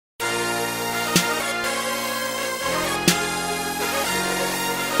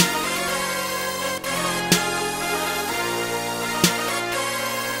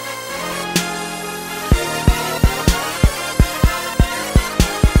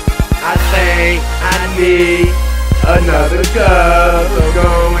think I need another cup. So go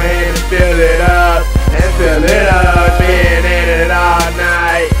ahead and fill it up, and fill it up. Been in it all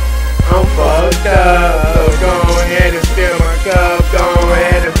night, I'm fucked up. So go ahead and fill my cup, go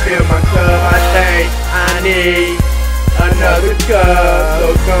ahead and fill my cup. I think I need another cup.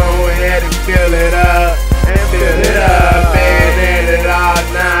 So go ahead and fill it up, and fill it up. Been in it all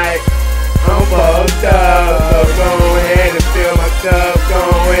night, I'm fucked up. So go ahead and fill my cup, go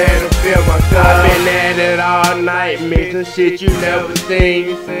ahead and fill my cup. I've been at it all night, mixing shit you never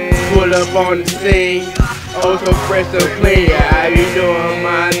seen. Pull up on the scene, oh so fresh, so clean. I be doing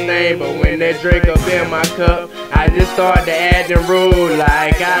my thing, but when that drink up in my cup, I just start to add the rule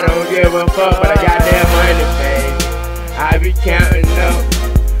like I don't give a fuck, but I got that money, babe. I be counting up,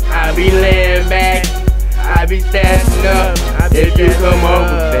 I be laying back, I be stashing up. If you come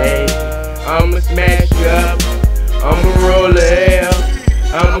over, babe, I'ma smash you up, I'ma roll the hell,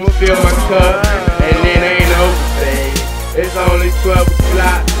 I'ma fill my cup, and it ain't over, babe. It's only 12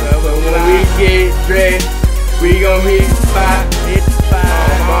 o'clock, but when we get dressed, we gon' hit the spot.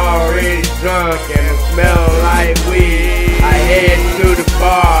 I'm already drunk and I'm smelling like weed. I head to the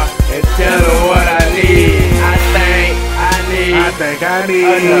bar and tell them what I need. I think I need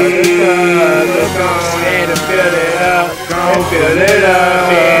another cup. So go ahead and fill it up, and fill it up.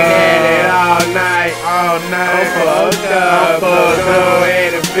 Been at it all night, I'm fucked up. So go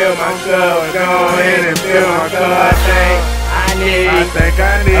ahead and fill my cup, go ahead and fill my cup. I think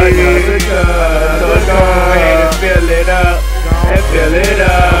I need another cup. So go ahead and fill it up, and fill it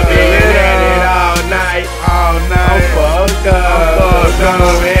up. Been at it all night, I'm fucked up. So go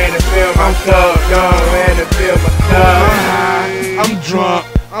ahead and fill my cup, go ahead and fill my cup. I'm drunk,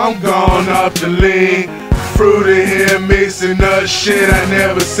 I'm gone off the lean. Fruity here mixing up shit I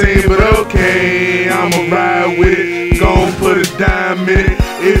never seen, but okay, I'ma ride with it. Gon' put a dime in it.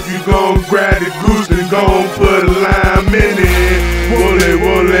 If you gon' grab the goose, then gon' put a lime in it.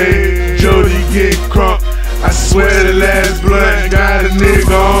 Wole, Jody get crunk. I swear the last blunt got a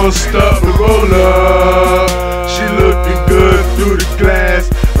nigga on stuck and roll up. She looking good through the glass.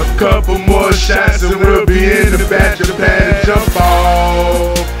 A couple more shots and we'll be in the bachelor pad to jump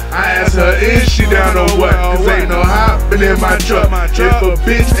off. I asked her, is she down or what? Cause ain't no hopping in my truck. If a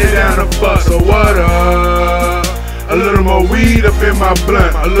bitch ain't down to fuck, so what up? A little more weed up in my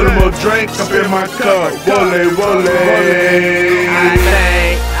blunt, a little more drink up in my cup. Wole. I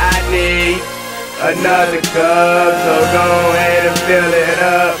think I need another cup, so go ahead and fill it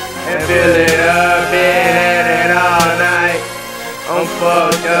up, and fill it up. Been at it all night, I'm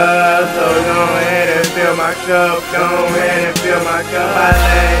fucked up. So go ahead and fill my cup, go ahead and fill my cup. I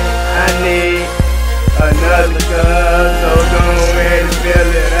think I need another cup, so go ahead and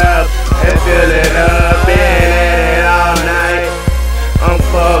fill it up, and fill it up. Been at it all night, I'm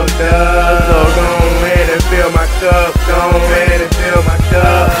fucked up. So go ahead and fill my cup, go ahead and fill my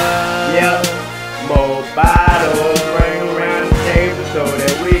cup. Yep, more bottles, bring around the table so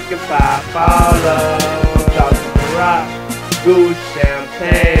that we can pop all up. I'm talking rock, goose,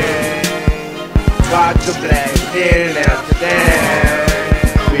 champagne, vodka, black, gin, Amsterdam.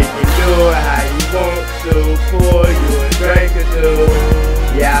 We can do it how you want to, pour you a drink or two.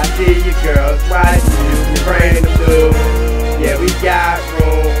 Yeah, I see you girls watching you, can bring them too. Yeah, we got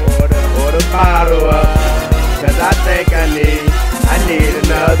room, order bottle up, cause I think I need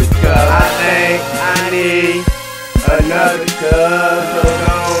another cup. I think I need another cup, so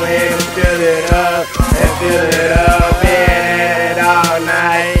go ahead and fill it up, and fill it up. Been at it all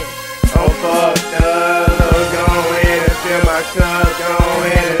night, I'm fucked up, so go ahead and fill my cup, go